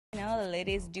You know, the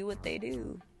ladies do what they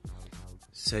do.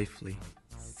 Safely.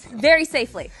 Very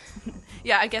safely.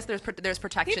 Yeah, I guess there's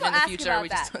protection People in the ask future. about We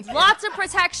that. just Lots of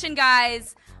protection,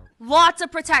 guys. Lots of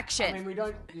protection. I mean, you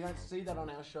don't see that on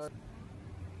our show.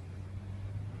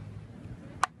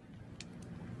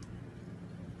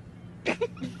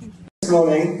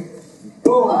 Rolling.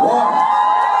 Boom.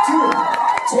 1, 2,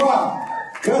 3,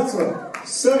 4,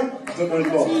 5. Donne-moi le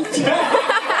droit. 6, 7,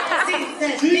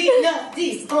 8, 9, 10,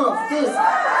 11, 12.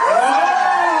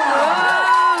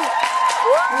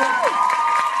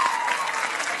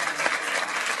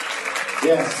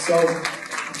 Yeah, so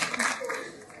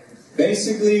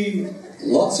basically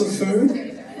lots of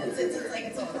food,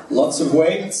 lots of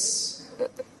weights.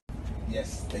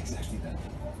 Yes, exactly that.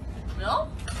 No?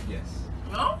 Yes.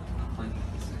 No? 100%.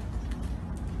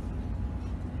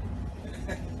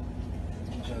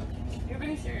 You're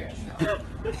being serious.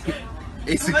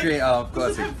 It's a great, of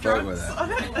course, I can vote with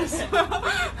that. It's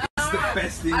the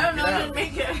best thing. I don't know if you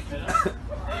make it.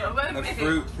 A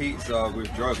fruit pizza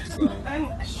with drugs. So.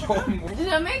 Did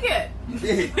I make it? You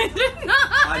did.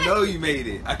 I know you made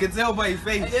it. I can tell by your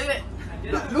face. I did it.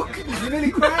 Look, you're nearly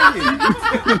crying.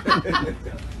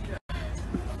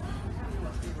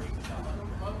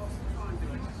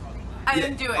 I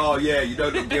didn't do it. Oh yeah, you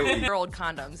don't look guilty. Year-old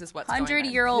condoms is what's going on.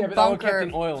 100-year-old Yeah, but they were bunker. kept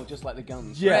in oil, just like the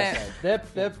guns. Yes. Right.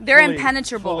 They're They're fully-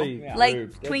 impenetrable. fully Like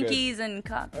lubed. They're Twinkies and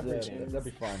good. cockroaches. Yeah, that'd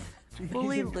be fine.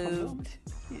 Fully lubed.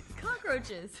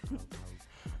 Cockroaches.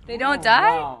 They don't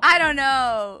die? wow. I don't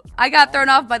know. I got thrown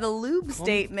off by the lube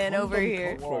statement over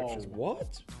here. Cockroaches.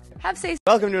 What? Have say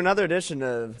Welcome to another edition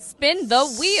of spin the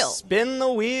wheel. Spin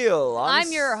the Wheel.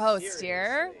 I'm your host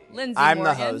here, Lindsey I'm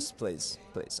Morgan. the host, please.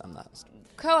 Please, I'm the host.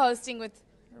 Co-hosting with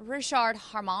Richard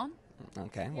Harmon.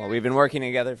 Okay, well, we've been working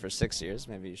together for 6 years.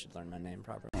 Maybe you should learn my name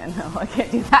properly. No, I can't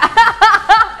do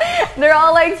that. They're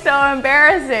all like so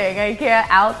embarrassing. I can't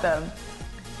out them.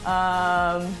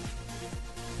 I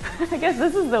guess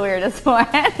this is the weirdest one.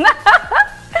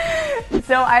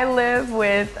 So I live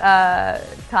with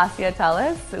Tasia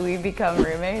Tellis. We become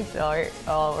roommates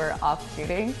while we're off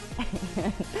shooting.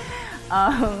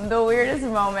 The weirdest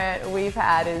moment we've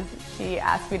had is she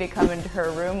asked me to come into her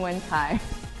room one time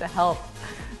to help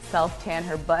self-tan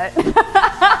her butt.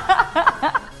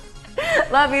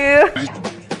 Love you.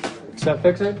 Is that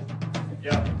fix it?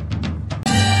 Yeah.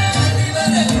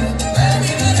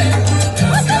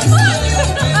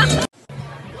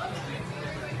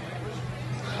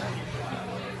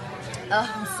 Oh,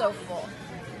 I'm so full.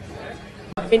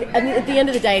 I mean, at the end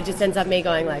of the day, it just ends up me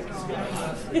going like,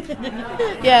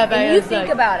 yeah, but And you it's think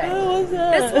like, about it. Oh, what's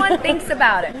up? This one thinks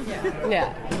about it.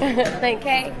 Yeah. Thank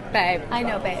Okay? babe. I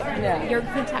know, babe. Yeah. You're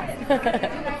fantastic.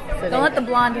 So Don't let the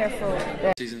blonde hair fool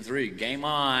you. Season 3, game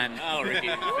on. Oh, Ricky,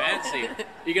 fancy.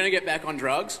 You gonna get back on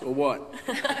drugs or what?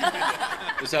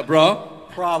 What's up, bro?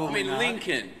 Probably I mean,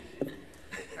 Lincoln.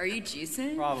 Are you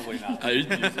juicing? Probably not. Are you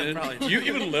juicing? Do you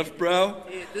even lift, bro?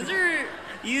 Those are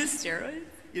you steroids?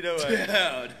 You know what? Dude,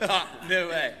 no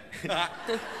way.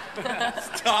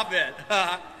 Stop it.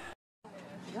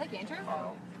 You like Andrew?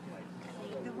 Stop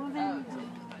it!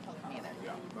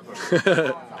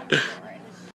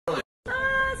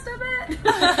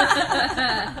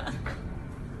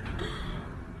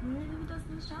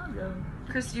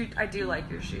 Chris, I do like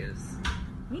your shoes.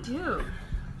 Me too.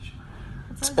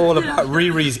 It's all about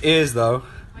Riri's ears, though.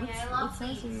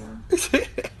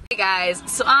 Hey guys,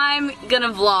 so I'm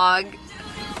gonna vlog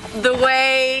the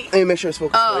way. Hey, make sure it's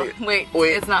focused. Oh, wait,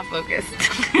 it's not focused.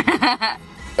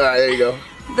 Alright, there you go.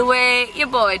 The way your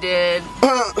boy did.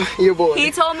 Your boy.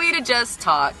 He told me to just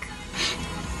talk.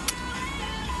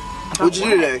 What'd you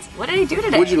do today? What did he do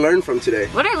today? What'd you learn from today?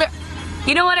 What I learned?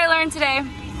 You know what I learned today?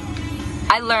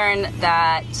 I learned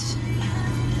that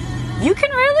you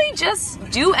can really just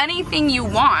do anything you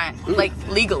want, like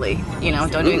legally. You know,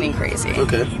 don't do anything crazy.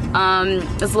 Okay.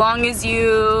 As long as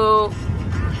you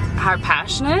are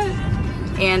passionate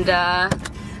and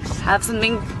have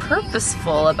something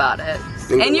purposeful about it,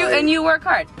 and you work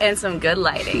hard and some good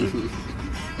lighting,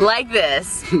 like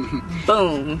this.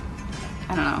 Boom.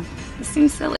 I don't know. It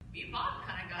seems silly.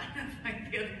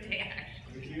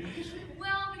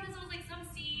 Well, because it was like some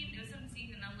scene,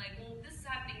 and I'm like, well, this is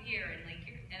happening here,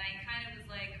 and I kind of was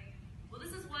like, well,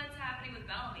 this is what's happening with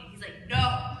Bellamy. He's like, no,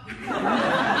 not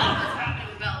what's happening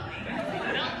with Bellamy.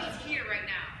 Bellamy's here right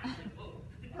now. I was like, whoa.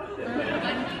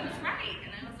 But he was right,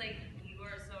 and I was like, you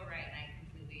are so right, and I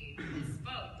completely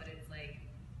misspoke, but it's like,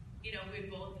 you know, we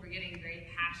both were getting very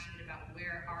passionate about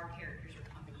where our characters are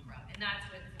coming from, and that's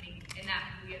what made, and that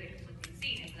we had a conflicting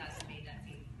scene, and that's what made that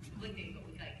scene conflicting, but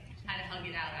we like had to hug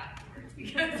it out afterwards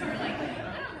because we're like,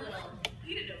 I'm a little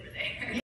heated over there.